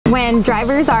When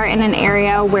drivers are in an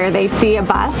area where they see a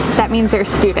bus, that means they're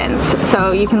students.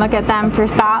 So you can look at them for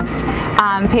stops,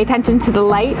 pay attention to the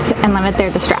lights, and limit their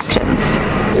distractions.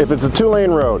 If it's a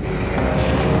two-lane road,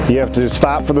 you have to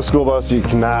stop for the school bus. You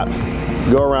cannot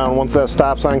go around. Once that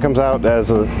stop sign comes out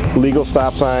as a legal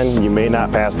stop sign, you may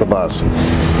not pass the bus.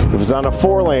 If it's on a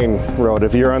four-lane road,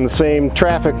 if you're on the same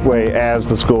traffic way as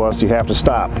the school bus, you have to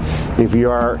stop. If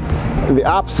you are the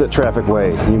opposite traffic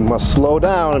way, you must slow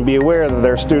down and be aware that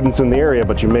there are students in the area,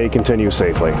 but you may continue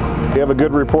safely. We have a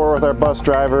good rapport with our bus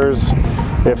drivers.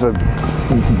 If a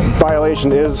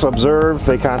violation is observed,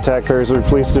 they contact Perrysburg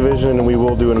Police Division and we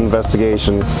will do an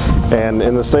investigation. And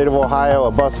in the state of Ohio,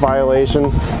 a bus violation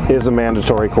is a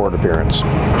mandatory court appearance.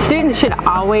 Students should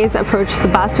always approach the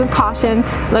bus with caution,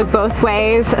 look both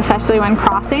ways, especially when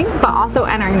crossing, but also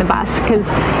entering the bus, because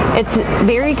it's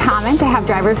very common to have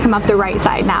drivers come up the right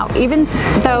side. Now, even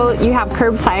though you have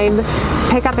curbside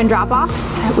pickup and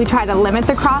drop-offs, we try to limit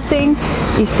the crossing.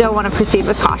 You still want to proceed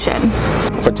with caution.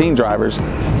 For teen drivers,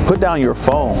 put down your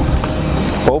phone,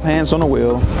 both hands on the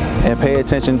wheel, and pay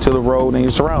attention to the road and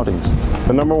your surroundings.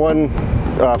 The number one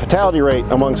fatality rate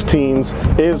amongst teens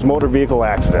is motor vehicle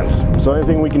accidents. So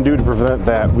anything we can do to prevent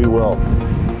that, we will.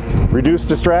 Reduce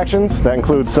distractions, that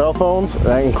includes cell phones,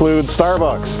 that includes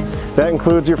Starbucks, that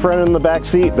includes your friend in the back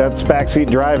seat, that's backseat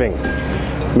driving.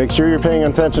 Make sure you're paying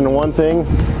attention to one thing,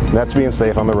 and that's being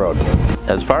safe on the road.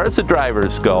 As far as the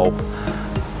drivers go,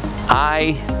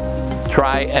 I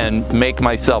try and make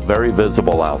myself very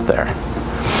visible out there.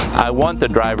 I want the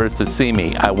drivers to see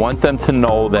me. I want them to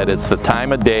know that it's the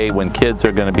time of day when kids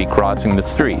are going to be crossing the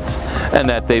streets and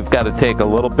that they've got to take a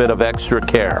little bit of extra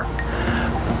care.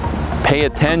 Pay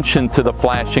attention to the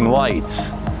flashing lights.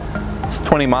 It's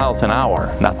 20 miles an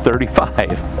hour, not 35.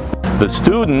 The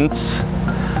students,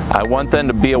 I want them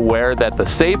to be aware that the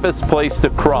safest place to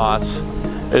cross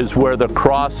is where the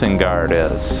crossing guard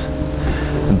is.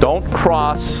 Don't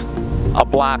cross a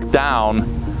block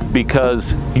down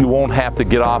because you won't have to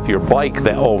get off your bike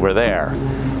over there.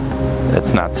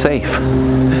 That's not safe.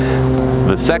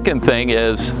 The second thing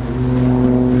is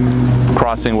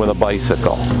crossing with a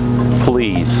bicycle.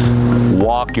 Please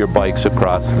walk your bikes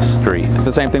across the street.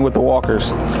 The same thing with the walkers.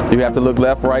 You have to look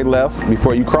left, right, left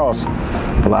before you cross.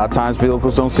 A lot of times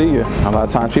vehicles don't see you. A lot of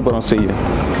times people don't see you.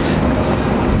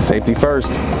 Safety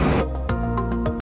first.